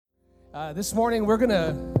This morning we're going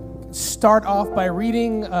to start off by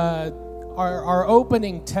reading our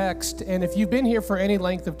opening text, and if you've been here for any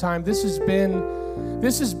length of time, this has been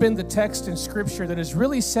the text in Scripture that has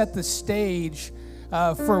really set the stage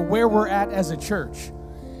for where we're at as a church.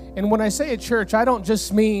 And when I say a church, I don't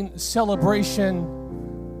just mean celebration,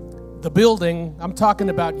 the building. I'm talking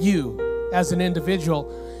about you as an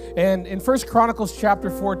individual. And in 1 Chronicles chapter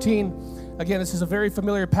 14, again, this is a very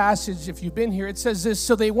familiar passage if you've been here. It says this: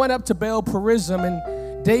 "So they went up to Baal Perazim,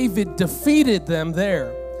 and David defeated them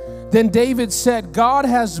there. Then David said, 'God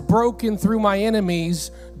has broken through my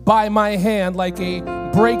enemies by my hand like a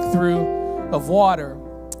breakthrough of water.'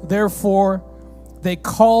 Therefore, they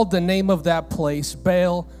called the name of that place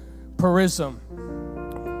Baal Perazim."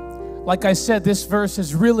 Like I said, this verse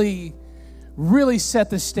has really set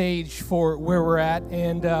the stage for where we're at.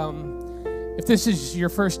 And if this is your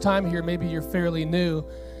first time here, maybe you're fairly new,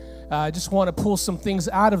 I just want to pull some things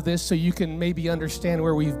out of this so you can maybe understand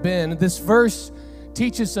where we've been. This verse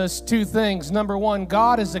teaches us two things. Number one,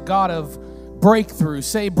 God is a God of breakthrough.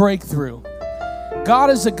 Say breakthrough. God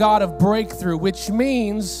is a God of breakthrough, which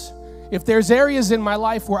means if there's areas in my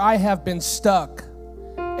life where I have been stuck,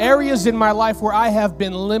 areas in my life where I have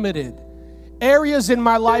been limited, areas in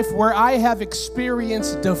my life where I have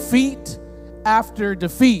experienced defeat after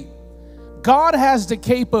defeat, God has the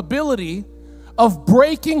capability of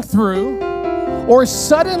breaking through or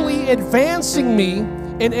suddenly advancing me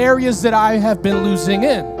in areas that I have been losing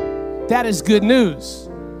in. That is good news.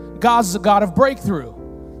 God's a God of breakthrough.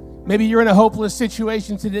 Maybe you're in a hopeless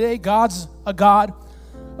situation today. God's a God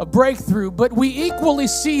of breakthrough. But we equally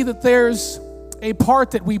see that there's a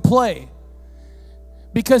part that we play.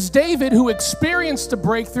 Because David, who experienced a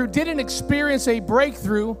breakthrough, didn't experience a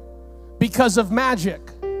breakthrough because of magic.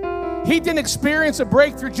 He didn't experience a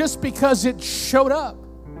breakthrough just because it showed up.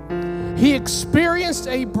 He experienced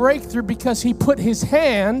a breakthrough because he put his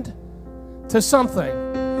hand to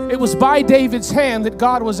something. It was by David's hand that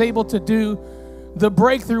God was able to do the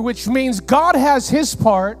breakthrough, which means God has his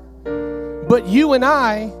part, but you and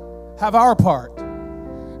I have our part.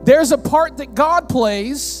 There's a part that God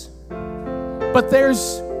plays, but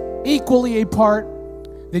there's equally a part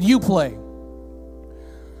that you play.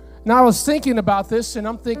 Now, I was thinking about this, and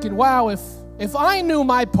I'm thinking, wow, if I knew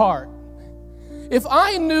my part, if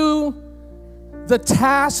I knew the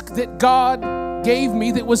task that God gave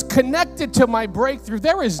me that was connected to my breakthrough,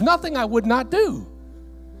 there is nothing I would not do.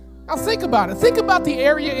 Now, think about it. Think about the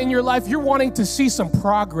area in your life you're wanting to see some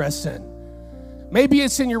progress in. Maybe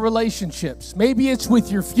it's in your relationships. Maybe it's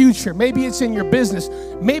with your future. Maybe it's in your business.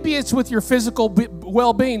 Maybe it's with your physical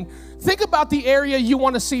well-being. Think about the area you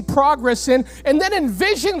want to see progress in, and then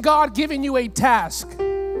envision God giving you a task.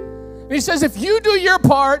 And he says, if you do your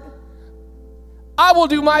part, I will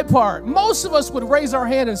do my part. Most of us would raise our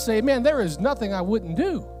hand and say, man, there is nothing I wouldn't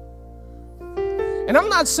do. And I'm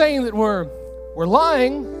not saying that we're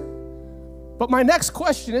lying, but my next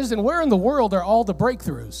question is, and where in the world are all the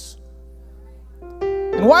breakthroughs?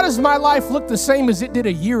 And why does my life look the same as it did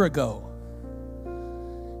a year ago?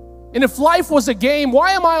 And if life was a game,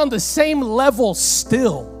 why am I on the same level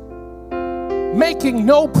still, making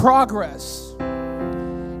no progress?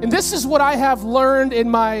 And this is what I have learned in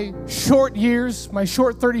my short years, my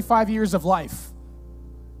short 35 years of life.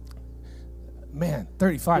 Man,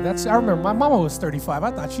 35, I remember my mama was 35.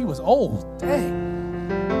 I thought she was old.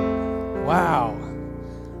 Dang. Wow.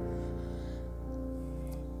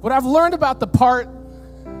 What I've learned about the part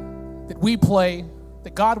that we play,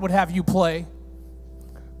 that God would have you play,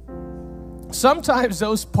 sometimes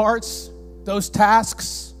those parts, those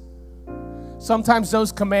tasks, sometimes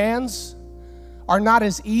those commands are not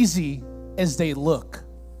as easy as they look.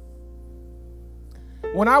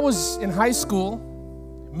 When I was in high school,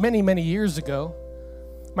 many, many years ago,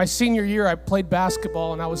 my senior year, I played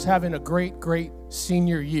basketball, and I was having a great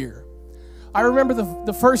senior year. I remember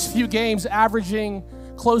the first few games averaging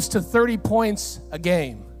close to 30 points a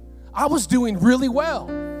game. I was doing really well.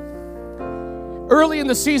 Early in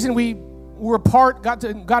the season, we were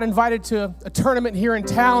got invited to a tournament here in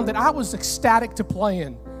town that I was ecstatic to play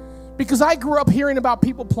in, because I grew up hearing about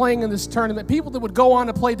people playing in this tournament, people that would go on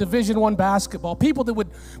to play Division I basketball, people that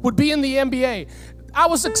would be in the NBA. I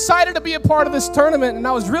was excited to be a part of this tournament, and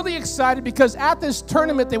I was really excited because at this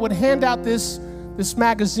tournament they would hand out this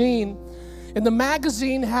magazine, and the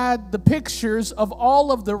magazine had the pictures of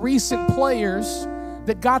all of the recent players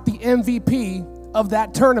that got the MVP of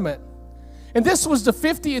that tournament. And this was the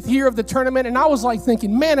 50th year of the tournament, and I was like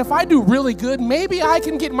thinking, man, if I do really good, maybe I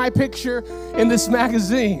can get my picture in this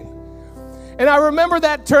magazine. And I remember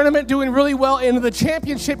that tournament doing really well in the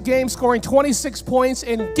championship game, scoring 26 points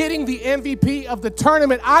and getting the MVP of the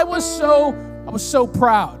tournament. I was so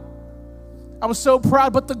proud. I was so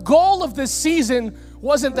proud. But the goal of this season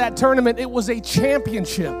wasn't that tournament. It was a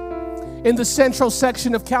championship in the central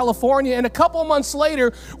section of California. And a couple months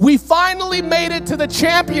later, we finally made it to the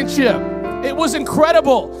championship. It was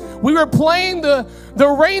incredible. We were playing the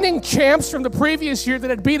reigning champs from the previous year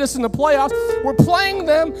that had beat us in the playoffs. We're playing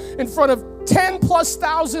them in front of 10,000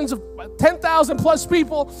 plus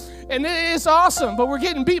people, and it is awesome, but we're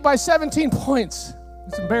getting beat by 17 points.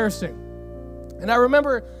 It's embarrassing. And I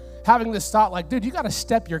remember having this thought like, dude, you got to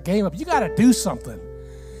step your game up. You got to do something.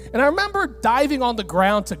 And I remember diving on the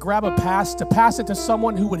ground to grab a pass, to pass it to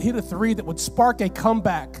someone who would hit a three that would spark a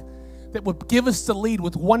comeback that would give us the lead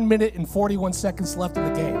with 1 minute and 41 seconds left in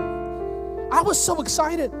the game. I was so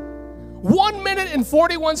excited. 1 minute and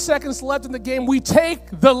 41 seconds left in the game. We take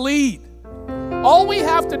the lead. All we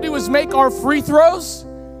have to do is make our free throws,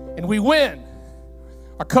 and we win.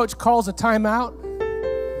 Our coach calls a timeout,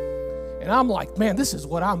 and I'm like, man, this is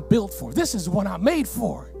what I'm built for. This is what I'm made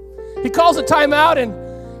for. He calls a timeout,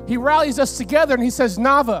 and he rallies us together, and he says,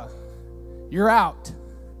 Nava, you're out.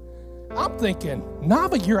 I'm thinking,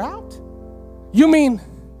 Nava, you're out? You mean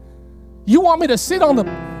you want me to sit on the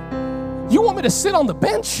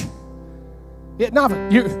bench? Yeah,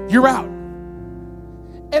 Nava, you're out.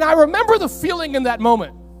 And I remember the feeling in that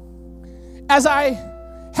moment as I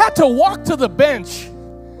had to walk to the bench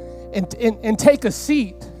and take a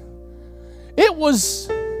seat. It was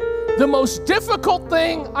the most difficult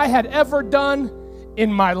thing I had ever done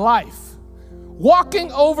in my life.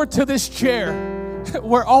 Walking over to this chair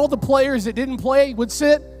where all the players that didn't play would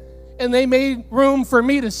sit, and they made room for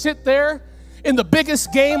me to sit there in the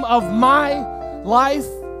biggest game of my life.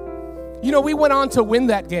 You know, we went on to win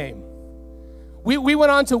that game. We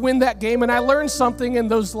went on to win that game, and I learned something in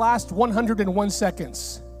those last 101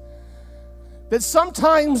 seconds. That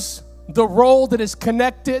sometimes the role that is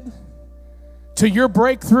connected to your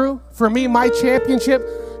breakthrough, for me, my championship,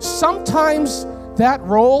 sometimes that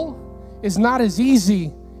role is not as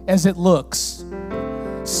easy as it looks.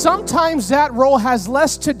 Sometimes that role has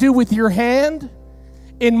less to do with your hand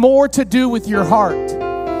and more to do with your heart.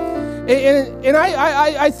 And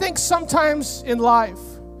I think sometimes in life,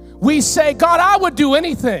 we say, God, I would do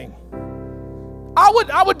anything.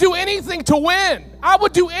 I would do anything to win. I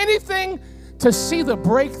would do anything to see the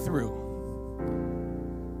breakthrough.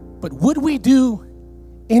 But would we do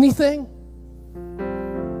anything?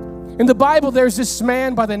 In the Bible, there's this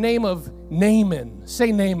man by the name of Naaman.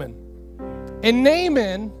 Say Naaman. And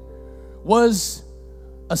Naaman was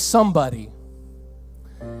a somebody.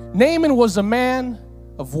 Naaman was a man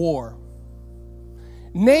of war.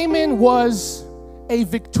 Naaman was a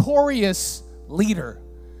victorious leader.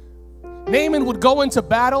 Naaman would go into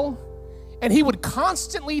battle, and he would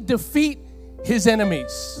constantly defeat his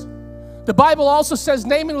enemies. The Bible also says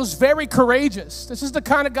Naaman was very courageous. This is the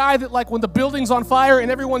kind of guy that, like, when the building's on fire and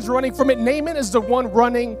everyone's running from it, Naaman is the one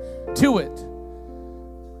running to it.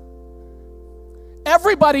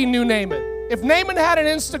 Everybody knew Naaman. If Naaman had an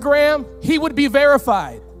Instagram, he would be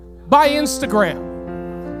verified by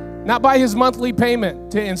Instagram, not by his monthly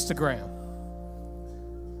payment to Instagram.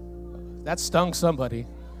 That stung somebody.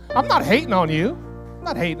 I'm not hating on you. I'm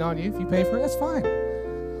not hating on you. If you pay for it, that's fine.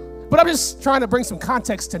 But I'm just trying to bring some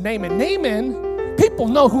context to Naaman. Naaman, people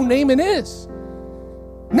know who Naaman is.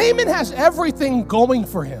 Naaman has everything going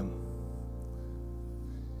for him.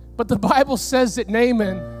 But the Bible says that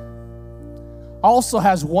Naaman also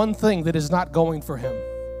has one thing that is not going for him.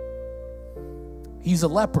 He's a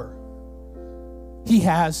leper. He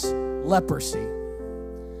has leprosy.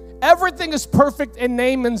 Everything is perfect in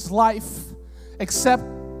Naaman's life except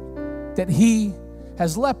that he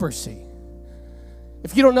has leprosy.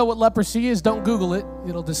 If you don't know what leprosy is, don't Google it.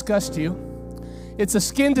 It'll disgust you. It's a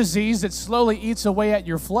skin disease that slowly eats away at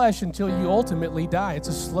your flesh until you ultimately die. It's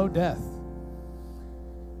a slow death.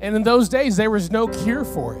 And in those days, there was no cure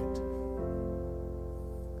for it.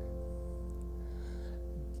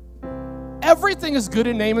 Everything is good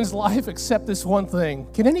in Naaman's life except this one thing.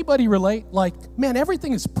 Can anybody relate? Like, man,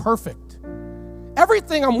 everything is perfect.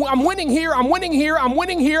 Everything, I'm winning here, I'm winning here, I'm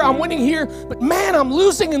winning here, I'm winning here. But man, I'm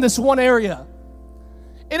losing in this one area.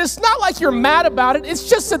 And it's not like you're mad about it. It's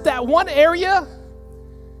just that that one area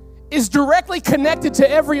is directly connected to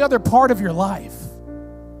every other part of your life.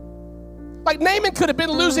 Like, Naaman could have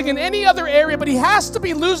been losing in any other area, but he has to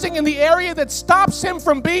be losing in the area that stops him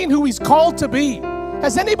from being who he's called to be.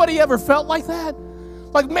 Has anybody ever felt like that?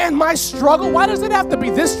 Like, man, my struggle, why does it have to be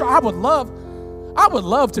this struggle? I would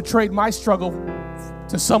love to trade my struggle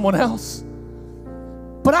to someone else.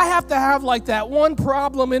 But I have to have like that one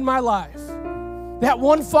problem in my life, that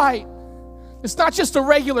one fight. It's not just a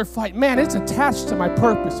regular fight. Man, it's attached to my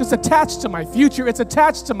purpose. It's attached to my future. It's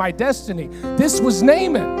attached to my destiny. This was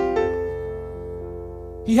Naaman.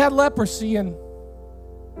 He had leprosy, and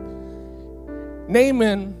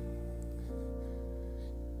Naaman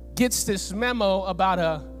gets this memo about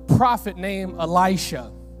a prophet named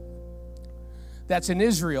Elisha that's in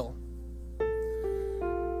Israel.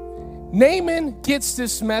 Naaman gets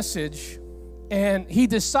this message, and he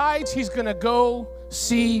decides he's going to go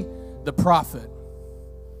see the prophet.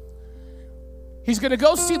 He's going to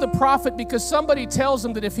go see the prophet because somebody tells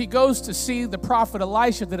him that if he goes to see the prophet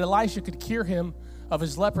Elisha, that Elisha could cure him of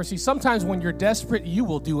his leprosy. Sometimes when you're desperate, you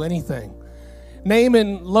will do anything.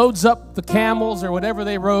 Naaman loads up the camels or whatever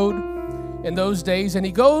they rode in those days, and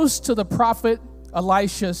he goes to the prophet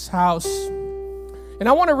Elisha's house. And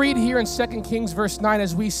I want to read here in 2 Kings verse 9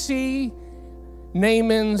 as we see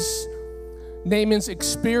Naaman's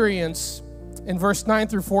experience in verse 9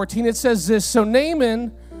 through 14. It says this: So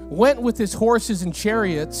Naaman went with his horses and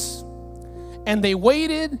chariots, and they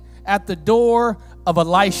waited at the door of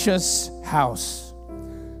Elisha's house.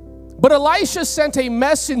 But Elisha sent a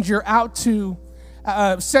messenger out to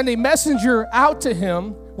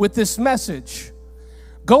him with this message: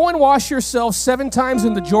 Go and wash yourself 7 times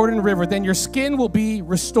in the Jordan River, then your skin will be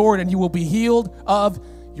restored and you will be healed of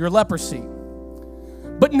your leprosy.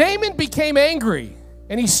 But Naaman became angry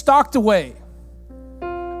and he stalked away.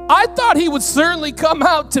 I thought he would certainly come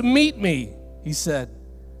out to meet me, he said.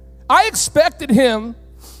 I expected him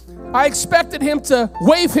to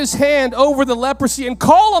wave his hand over the leprosy and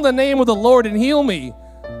call on the name of the Lord and heal me.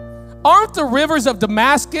 Aren't the rivers of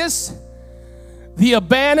Damascus, the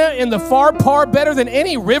Abana, and the Pharpar better than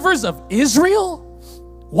any rivers of Israel?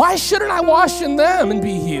 Why shouldn't I wash in them and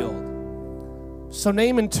be healed? So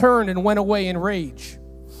Naaman turned and went away in rage.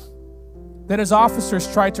 Then his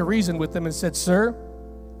officers tried to reason with him and said, Sir,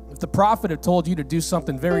 if the prophet had told you to do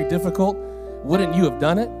something very difficult, wouldn't you have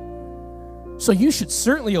done it? So you should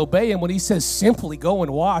certainly obey him when he says simply go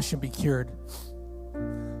and wash and be cured.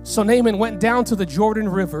 So Naaman went down to the Jordan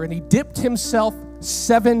River, and he dipped himself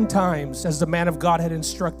 7 times as the man of God had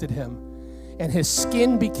instructed him. And his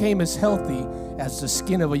skin became as healthy as the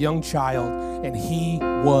skin of a young child, and he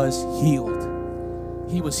was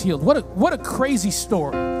healed. He was healed. What a crazy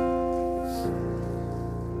story.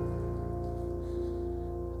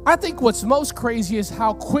 I think what's most crazy is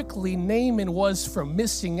how quickly Naaman was from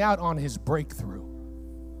missing out on his breakthrough.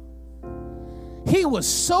 He was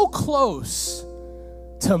so close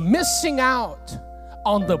to missing out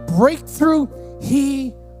on the breakthrough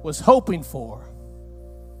he was hoping for.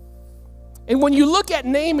 And when you look at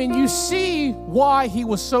Naaman, you see why he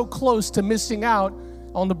was so close to missing out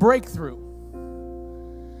on the breakthrough.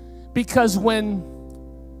 Because when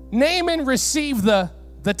Naaman received the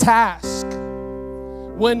task,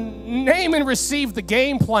 when Naaman received the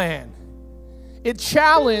game plan, it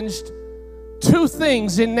challenged 2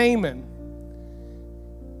 things in Naaman.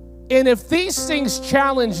 And if these things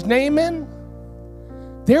challenge Naaman,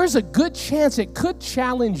 there's a good chance it could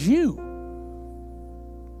challenge you.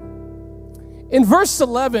 In verse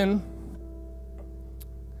 11,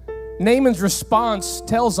 Naaman's response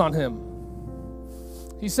tells on him.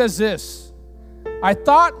 He says this: I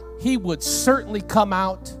thought he would certainly come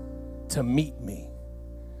out to meet me.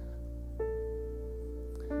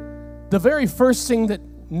 The very first thing that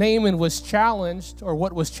Naaman was challenged, or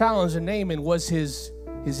what was challenged in Naaman, was his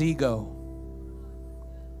ego.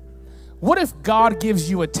 What if God gives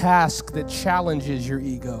you a task that challenges your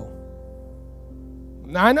ego?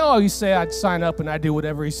 Now, I know you say I'd sign up and I do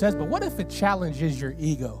whatever he says, but what if it challenges your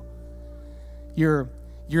ego? Your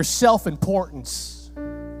self-importance?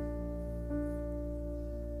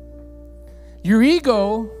 Your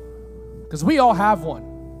ego, because we all have one.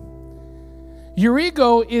 Your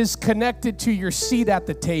ego is connected to your seat at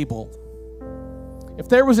the table. If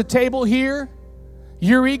there was a table here,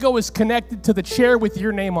 your ego is connected to the chair with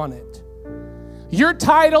your name on it. Your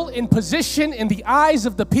title and position in the eyes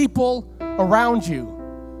of the people around you.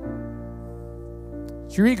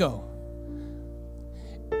 It's your ego.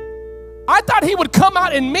 I thought he would come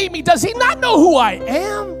out and meet me. Does he not know who I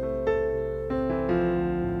am?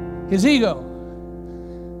 His ego.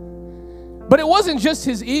 But it wasn't just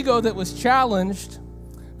his ego that was challenged.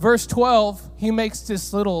 Verse 12, he makes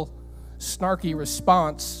this little snarky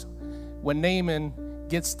response when Naaman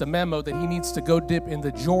gets the memo that he needs to go dip in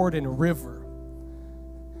the Jordan River.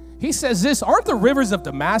 He says this: aren't the rivers of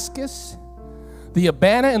Damascus, the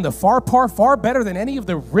Abana, and the Pharpar far better than any of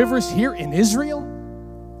the rivers here in Israel?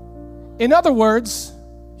 In other words,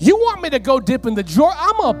 you want me to go dip in the Jordan?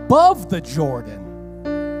 I'm above the Jordan.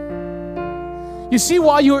 You see,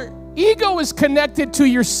 while your ego is connected to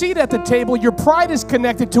your seat at the table, your pride is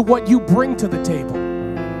connected to what you bring to the table.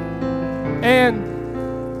 And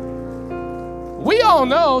we all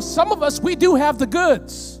know, some of us, we do have the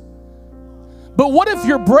goods. But what if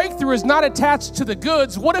your breakthrough is not attached to the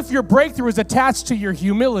goods? What if your breakthrough is attached to your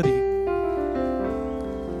humility?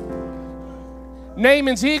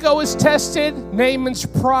 Naaman's ego is tested. Naaman's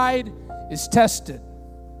pride is tested.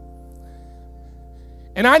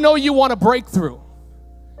 And I know you want a breakthrough.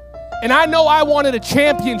 And I know I wanted a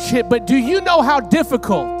championship, but do you know how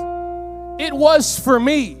difficult it was for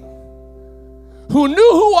me, who knew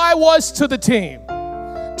who I was to the team?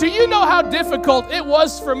 Do you know how difficult it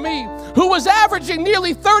was for me, who was averaging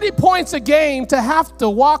nearly 30 points a game, to have to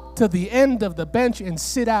walk to the end of the bench and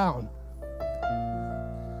sit down?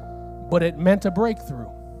 But it meant a breakthrough.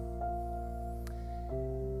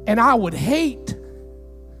 And I would hate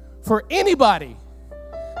for anybody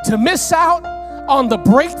to miss out on the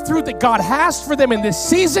breakthrough that God has for them in this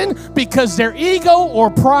season because their ego or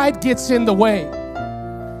pride gets in the way.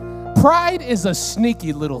 Pride is a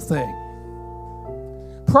sneaky little thing.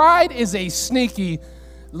 Pride is a sneaky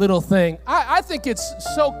little thing. I think it's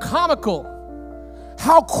so comical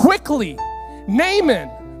how quickly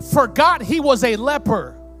Naaman forgot he was a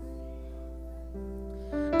leper.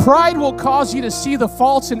 Pride will cause you to see the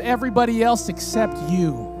faults in everybody else except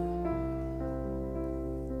you.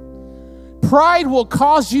 Pride will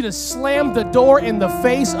cause you to slam the door in the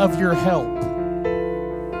face of your help.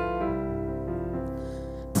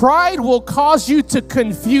 Pride will cause you to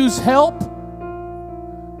confuse help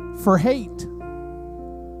for hate.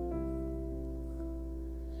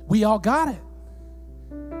 We all got it.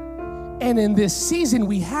 And in this season,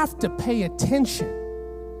 we have to pay attention.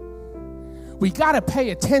 We got to pay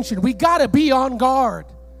attention. We got to be on guard,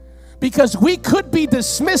 because we could be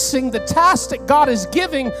dismissing the task that God is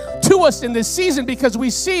giving to us in this season because we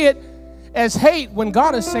see it as hate, when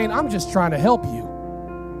God is saying, I'm just trying to help you.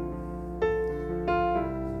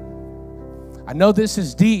 I know this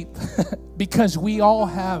is deep because we all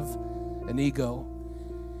have an ego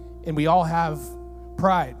and we all have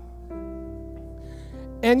pride.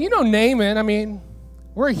 And you know, Naaman, I mean,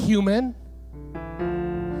 we're human.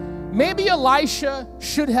 Maybe Elisha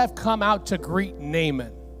should have come out to greet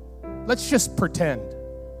Naaman. Let's just pretend.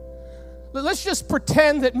 Let's just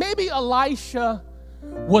pretend that maybe Elisha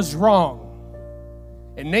was wrong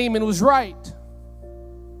and Naaman was right.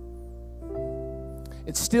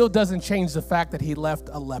 It still doesn't change the fact that he left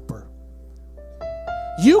a leper.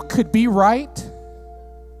 You could be right,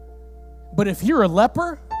 but if you're a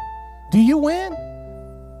leper, do you win?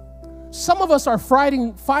 Some of us are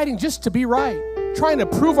fighting just to be right, trying to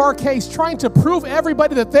prove our case, trying to prove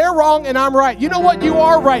everybody that they're wrong and I'm right. You know what? You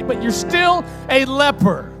are right, but you're still a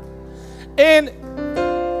leper. And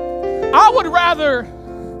I would rather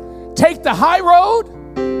take the high road.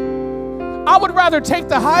 I would rather take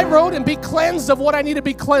the high road and be cleansed of what I need to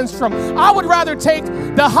be cleansed from. I would rather take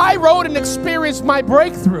the high road and experience my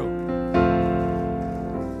breakthrough.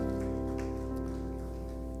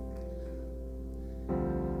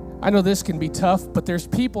 I know this can be tough, but there's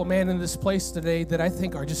people, man, in this place today that I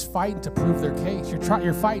think are just fighting to prove their case.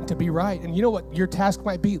 You're fighting to be right. And you know what your task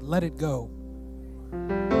might be? Let it go.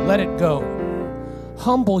 Let it go.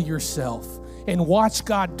 Humble yourself and watch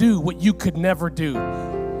God do what you could never do.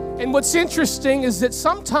 And what's interesting is that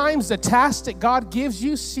sometimes the task that God gives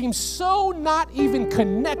you seems so not even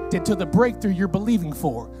connected to the breakthrough you're believing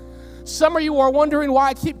for. Some of you are wondering why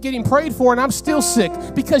I keep getting prayed for and I'm still sick,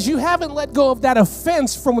 because you haven't let go of that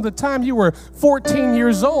offense from the time you were 14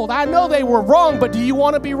 years old. I know they were wrong, but do you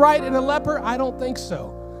want to be right in a leper? I don't think so.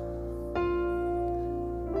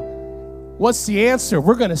 What's the answer?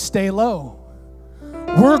 We're going to stay low.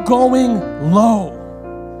 We're going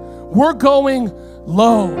low. We're going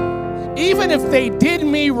low. Even if they did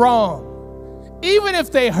me wrong, even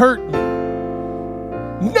if they hurt me,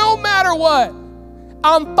 no matter what,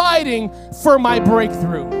 I'm fighting for my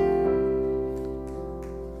breakthrough.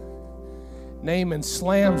 Naaman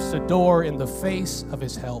slams the door in the face of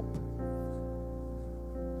his help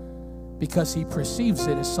because he perceives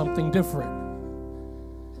it as something different.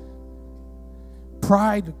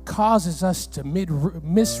 Pride causes us to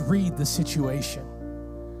misread the situation,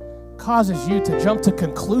 causes you to jump to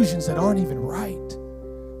conclusions that aren't even right.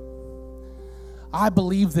 I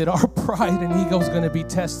believe that our pride and ego is going to be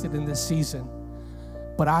tested in this season.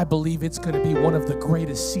 But I believe it's going to be one of the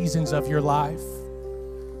greatest seasons of your life.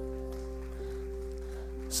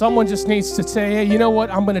 Someone just needs to say, hey, you know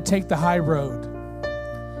what? I'm going to take the high road.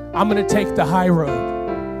 I'm going to take the high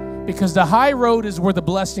road. Because the high road is where the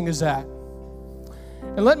blessing is at.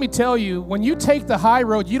 And let me tell you, when you take the high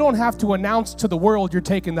road, you don't have to announce to the world you're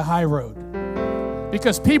taking the high road.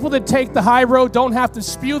 Because people that take the high road don't have to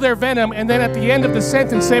spew their venom and then at the end of the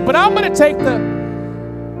sentence say, but I'm going to take the...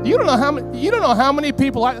 You don't know how many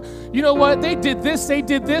people, you know what, they did this, they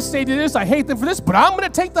did this, they did this, I hate them for this, but I'm going to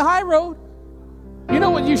take the high road. You know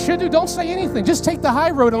what you should do? Don't say anything. Just take the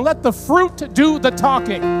high road and let the fruit do the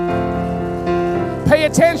talking. Pay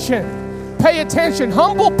attention. Pay attention.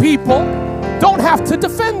 Humble people don't have to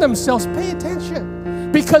defend themselves. Pay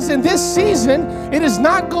attention. Because in this season, it is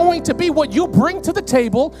not going to be what you bring to the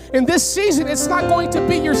table. In this season, it's not going to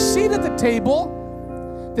be your seat at the table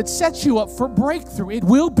that sets you up for breakthrough. It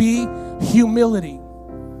will be humility.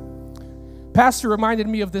 Pastor reminded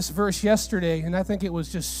me of this verse yesterday, and I think it was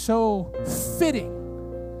just so fitting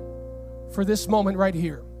for this moment right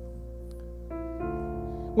here.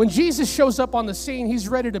 When Jesus shows up on the scene, he's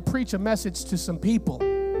ready to preach a message to some people.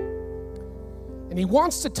 And he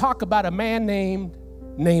wants to talk about a man named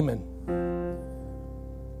Naaman.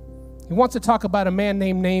 He wants to talk about a man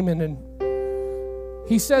named Naaman, and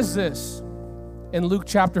he says this in Luke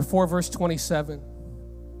chapter 4, verse 27.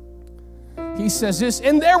 He says this,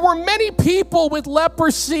 and there were many people with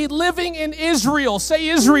leprosy living in Israel, say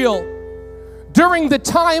Israel, during the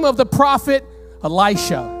time of the prophet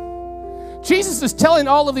Elisha. Jesus is telling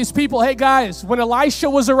all of these people, hey guys, when Elisha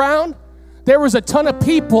was around, there was a ton of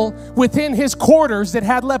people within his quarters that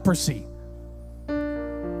had leprosy.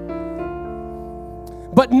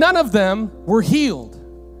 But none of them were healed.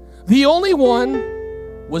 The only one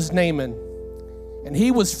was Naaman, and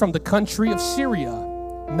he was from the country of Syria,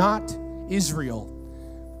 not Israel.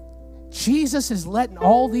 Jesus is letting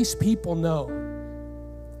all these people know.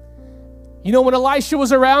 You know, when Elisha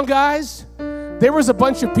was around, guys, there was a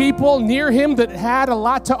bunch of people near him that had a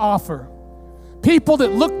lot to offer. People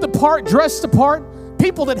that looked the part, dressed the part,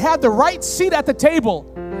 people that had the right seat at the table.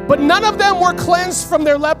 But none of them were cleansed from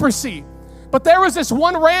their leprosy. But there was this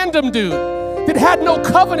one random dude that had no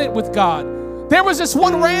covenant with God. There was this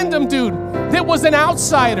one random dude that was an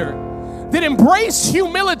outsider, that embraced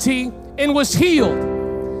humility and was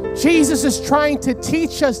healed. Jesus is trying to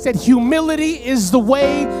teach us that humility is the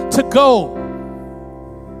way to go.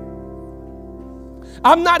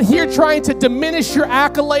 I'm not here trying to diminish your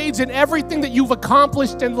accolades and everything that you've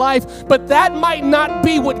accomplished in life, but that might not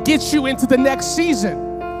be what gets you into the next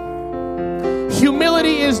season.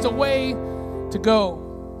 Humility is the way to go.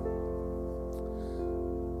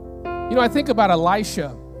 You know, I think about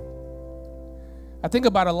Elisha. I think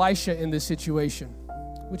about Elisha in this situation,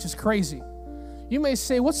 which is crazy. You may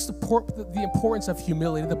say, what's the importance of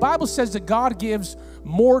humility? The Bible says that God gives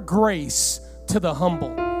more grace to the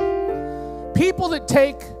humble. People that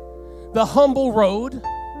take the humble road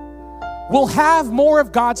will have more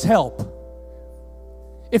of God's help.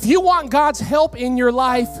 If you want God's help in your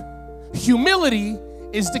life, humility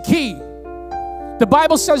is the key. The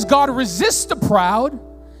Bible says God resists the proud,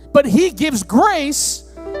 but he gives grace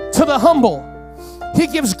to the humble. He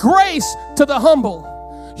gives grace to the humble.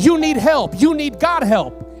 You need help. You need God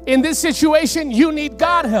help. In this situation, you need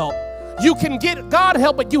God help. You can get God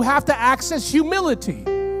help, but you have to access humility.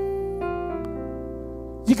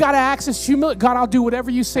 You got to access humility. God, I'll do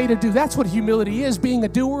whatever you say to do. That's what humility is, being a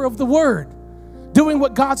doer of the word. Doing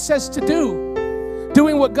what God says to do.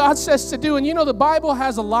 Doing what God says to do. And you know, the Bible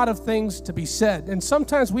has a lot of things to be said. And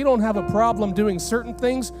sometimes we don't have a problem doing certain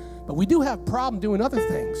things, but we do have a problem doing other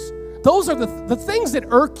things. Those are the things that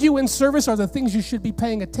irk you in service are the things you should be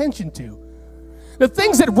paying attention to. The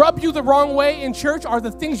things that rub you the wrong way in church are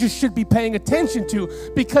the things you should be paying attention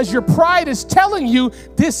to, because your pride is telling you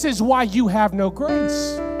this is why you have no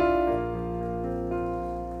grace.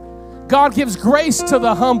 God gives grace to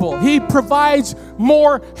the humble. He provides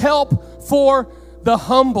more help for the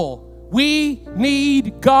humble. We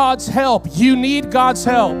need God's help. You need God's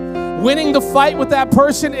help. Winning the fight with that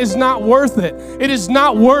person is not worth it. It is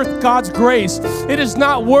not worth God's grace. It is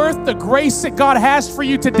not worth the grace that God has for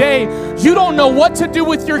you today. You don't know what to do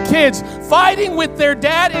with your kids. Fighting with their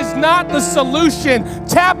dad is not the solution.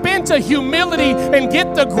 Tap into humility and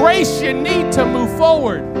get the grace you need to move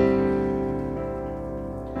forward.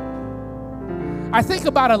 I think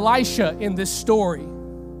about Elisha in this story,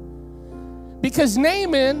 because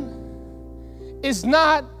Naaman is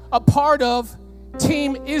not a part of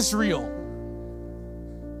Team Israel.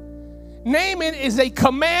 Naaman is a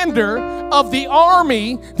commander of the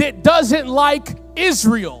army that doesn't like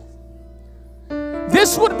Israel.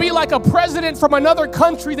 This would be like a president from another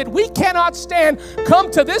country that we cannot stand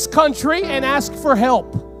come to this country and ask for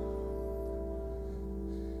help.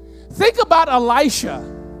 Think about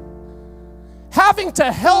Elisha having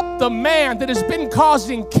to help the man that has been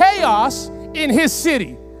causing chaos in his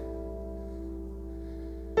city.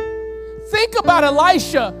 Think about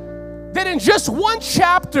Elisha, that in just one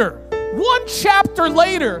chapter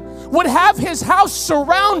later, would have his house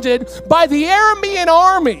surrounded by the Aramean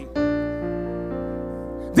army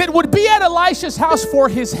that would be at Elisha's house for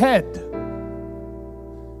his head.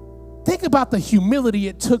 Think about the humility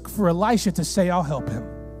it took for Elisha to say, I'll help him.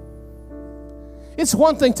 It's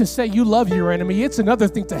one thing to say you love your enemy. It's another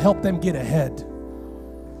thing to help them get ahead.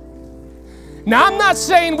 Now, I'm not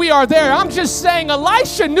saying we are there. I'm just saying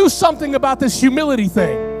Elisha knew something about this humility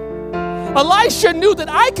thing. Elisha knew that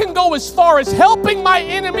I can go as far as helping my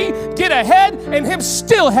enemy get ahead and him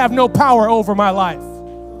still have no power over my life.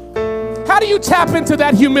 How do you tap into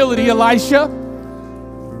that humility, Elisha?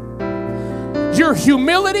 Your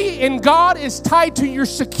humility in God is tied to your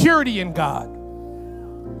security in God.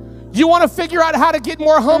 You want to figure out how to get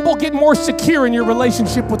more humble, get more secure in your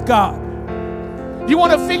relationship with God. You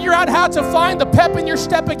want to figure out how to find the pep in your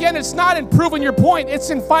step again. It's not in proving your point.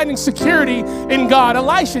 It's in finding security in God.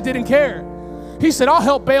 Elisha didn't care. He said, I'll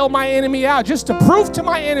help bail my enemy out just to prove to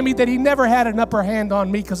my enemy that he never had an upper hand on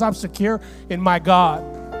me because I'm secure in my God.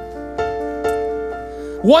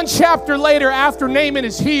 One chapter later, after Naaman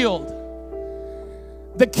is healed,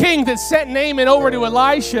 the king that sent Naaman over to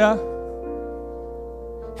Elisha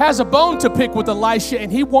has a bone to pick with Elisha,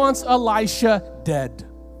 and he wants Elisha dead.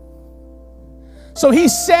 So he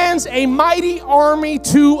sends a mighty army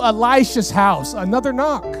to Elisha's house. Another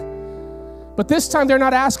knock. But this time they're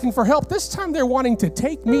not asking for help. This time they're wanting to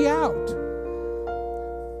take me out.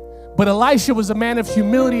 But Elisha was a man of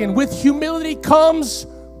humility, and with humility comes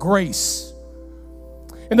grace.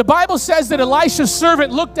 And the Bible says that Elisha's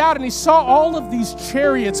servant looked out and he saw all of these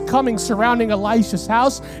chariots coming surrounding Elisha's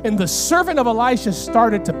house, and the servant of Elisha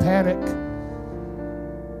started to panic.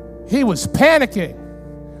 He was panicking.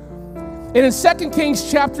 And in 2 Kings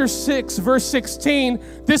chapter 6, verse 16,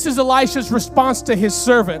 this is Elisha's response to his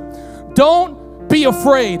servant. Don't be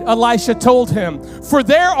afraid, Elisha told him, for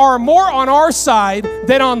there are more on our side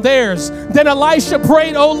than on theirs. Then Elisha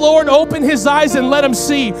prayed, O Lord, open his eyes and let him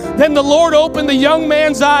see. Then the Lord opened the young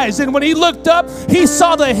man's eyes, and when he looked up, he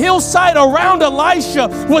saw the hillside around Elisha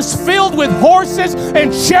was filled with horses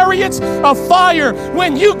and chariots of fire.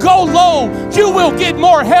 When you go low, you will get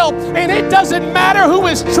more help, and it doesn't matter who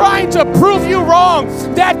is trying to prove you wrong.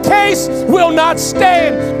 That case will not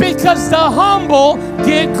stand because the humble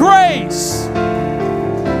get grace.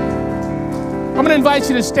 I'm going to invite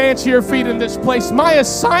you to stand to your feet in this place. My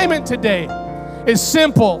assignment today is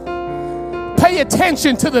simple. Pay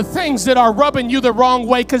attention to the things that are rubbing you the wrong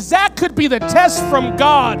way, because that could be the test from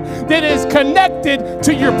God that is connected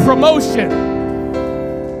to your promotion.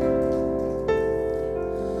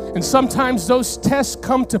 And sometimes those tests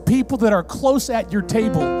come to people that are close at your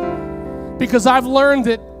table, because I've learned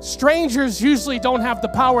that strangers usually don't have the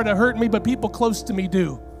power to hurt me, but people close to me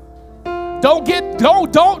do. Don't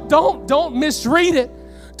misread it.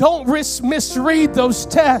 Don't misread those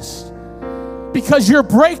tests, because your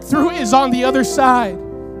breakthrough is on the other side.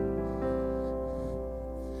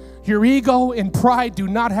 Your ego and pride do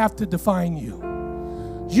not have to define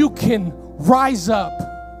you. You can rise up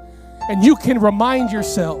and you can remind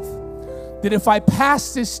yourself that if I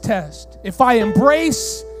pass this test, if I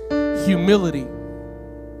embrace humility,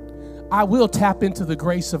 I will tap into the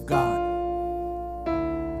grace of God.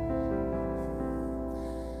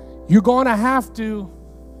 You're going to have to,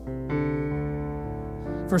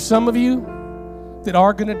 for some of you that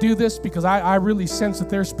are going to do this, because I really sense that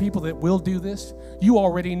there's people that will do this. You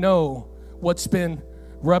already know what's been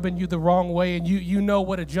rubbing you the wrong way, and you know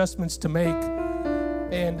what adjustments to make.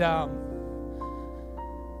 And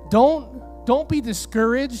don't be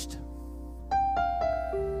discouraged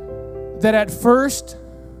that at first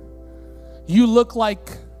you look like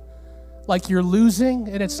you're losing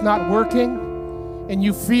and it's not working. And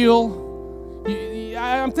you feel,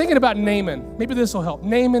 I'm thinking about Naaman. Maybe this will help.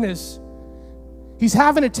 Naaman he's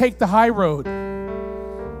having to take the high road.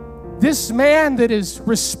 This man that is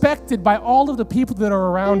respected by all of the people that are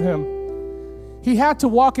around him, he had to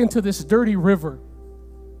walk into this dirty river.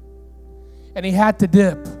 And he had to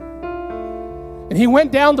dip. And he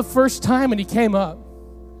went down the first time and he came up.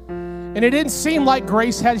 And it didn't seem like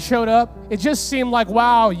grace had showed up. It just seemed like,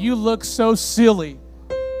 wow, you look so silly.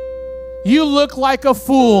 You look like a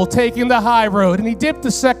fool taking the high road. And he dipped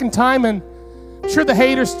the second time, and I'm sure the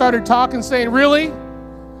haters started talking, saying, really?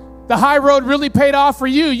 The high road really paid off for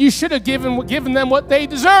you. You should have given them what they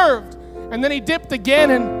deserved. And then he dipped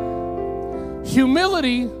again, and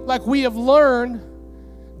humility, like we have learned,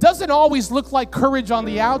 doesn't always look like courage on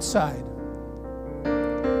the outside.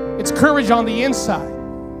 It's courage on the inside.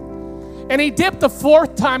 And he dipped the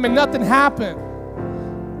fourth time and nothing happened.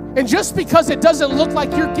 And just because it doesn't look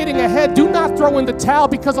like you're getting ahead, do not throw in the towel,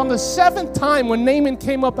 because on the seventh time when Naaman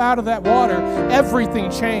came up out of that water, everything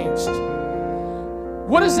changed.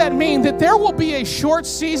 What does that mean? That there will be a short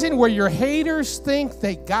season where your haters think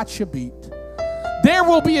they got you beat. There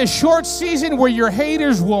will be a short season where your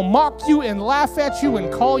haters will mock you and laugh at you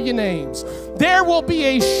and call you names. There will be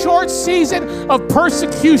a short season of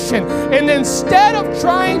persecution. And instead of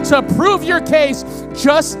trying to prove your case,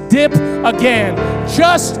 just dip again.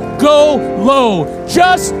 Just go low.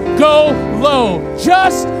 Just go low.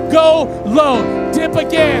 Just go low. Dip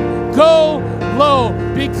again. Go low.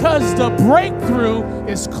 Because the breakthrough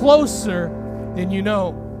is closer than you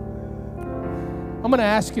know. I'm going to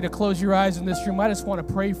ask you to close your eyes in this room. I just want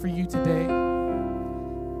to pray for you today.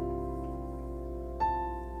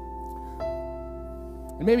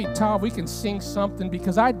 And maybe, Tom, we can sing something,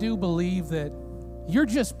 because I do believe that you're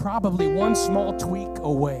just probably one small tweak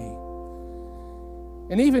away.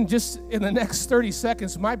 And even just in the next 30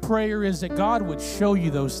 seconds, my prayer is that God would show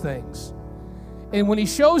you those things. And when he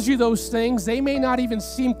shows you those things, they may not even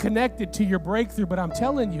seem connected to your breakthrough, but I'm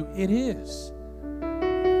telling you, it is.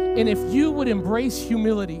 And if you would embrace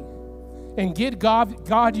humility and give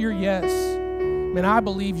God your yes, man, I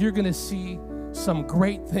believe you're going to see some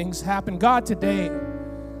great things happen. God, today,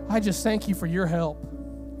 I just thank you for your help.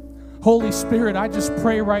 Holy Spirit, I just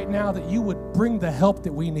pray right now that you would bring the help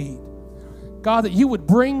that we need. God, that you would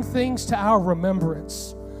bring things to our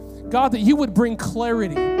remembrance. God, that you would bring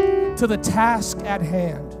clarity to the task at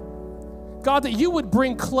hand. God, that you would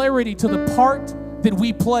bring clarity to the part that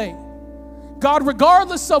we play. God,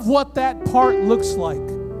 regardless of what that part looks like,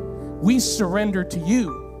 we surrender to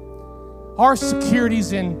you. Our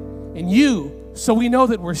security's in you, so we know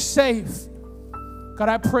that we're safe. God,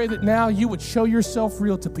 I pray that now you would show yourself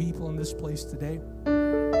real to people in this place today.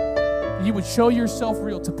 You would show yourself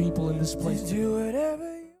real to people in this place today.